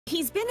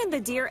He's been in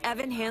the Dear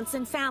Evan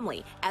Hansen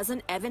family as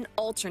an Evan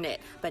alternate,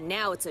 but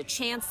now it's a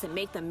chance to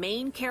make the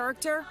main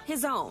character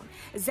his own.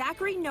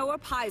 Zachary Noah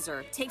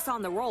Piser takes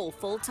on the role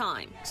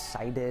full-time.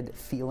 Excited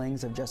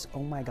feelings of just,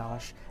 oh my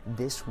gosh,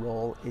 this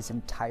role is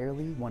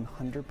entirely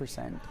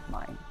 100%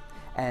 mine.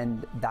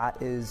 And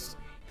that is,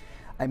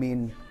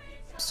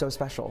 so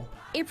special.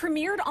 It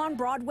premiered on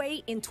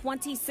Broadway in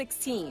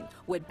 2016,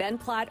 with Ben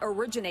Platt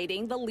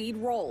originating the lead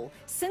role.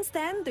 Since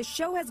then, the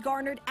show has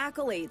garnered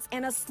accolades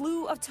and a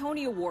slew of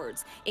Tony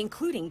Awards,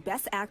 including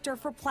Best Actor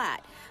for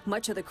Platt.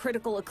 Much of the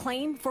critical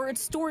acclaim for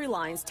its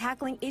storylines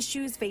tackling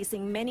issues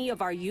facing many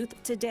of our youth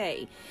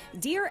today.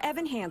 Dear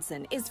Evan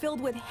Hansen is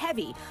filled with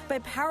heavy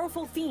but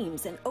powerful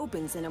themes and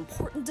opens an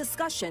important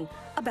discussion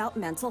about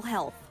mental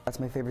health. That's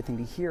my favorite thing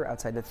to hear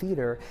outside the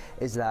theater,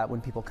 is that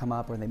when people come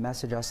up or they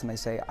message us and they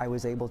say, I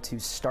was able to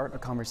start a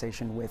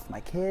conversation with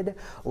my kid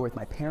or with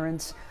my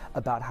parents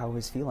about how I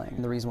was feeling.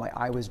 And the reason why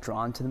I was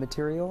drawn to the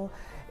material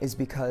is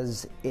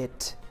because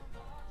it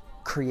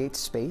creates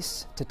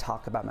space to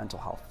talk about mental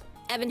health.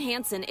 Evan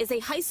Hansen is a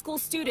high school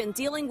student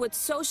dealing with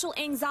social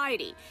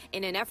anxiety.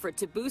 In an effort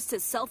to boost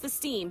his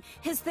self-esteem,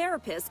 his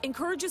therapist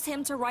encourages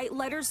him to write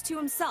letters to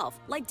himself,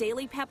 like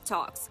daily pep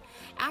talks.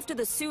 After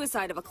the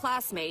suicide of a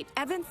classmate,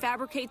 Evan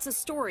fabricates a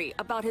story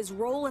about his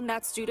role in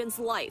that student's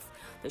life.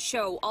 The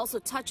show also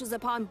touches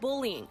upon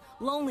bullying,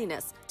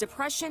 loneliness,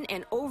 depression,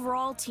 and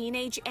overall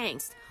teenage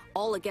angst,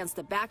 all against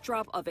the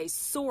backdrop of a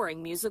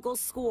soaring musical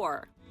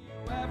score.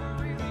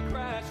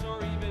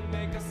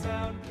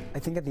 I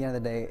think at the end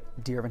of the day,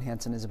 Dear Evan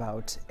Hansen is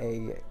about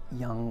a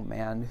young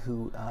man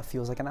who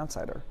feels like an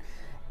outsider.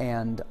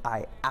 And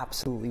I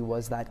absolutely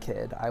was that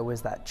kid. I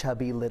was that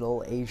chubby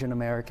little Asian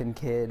American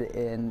kid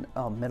in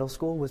middle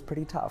school. Was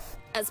pretty tough.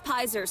 As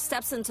Piser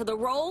steps into the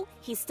role,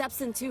 he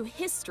steps into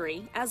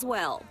history as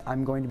well.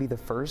 I'm going to be the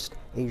first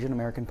Asian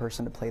American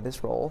person to play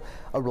this role,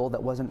 a role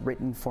that wasn't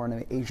written for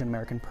an Asian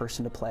American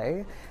person to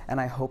play. And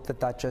I hope that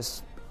that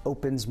just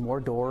opens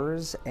more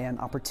doors and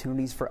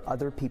opportunities for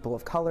other people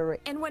of color.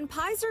 And when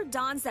Piser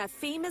dons that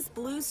famous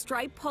blue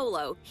striped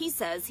polo, he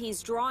says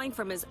he's drawing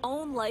from his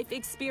own life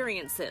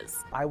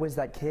experiences. I was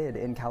that kid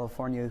in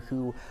California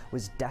who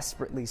was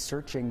desperately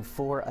searching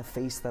for a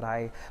face that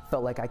I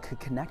felt like I could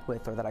connect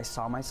with or that I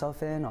saw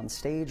myself in on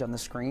stage, on the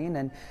screen,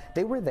 and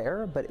they were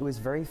there, but it was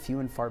very few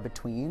and far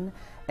between.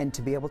 And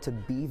to be able to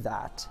be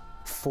that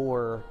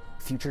for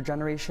future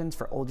generations,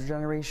 for older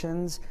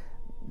generations,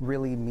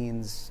 really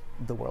means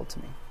the world to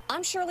me.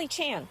 I'm Shirley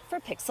Chan for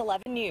Pix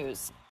 11 News.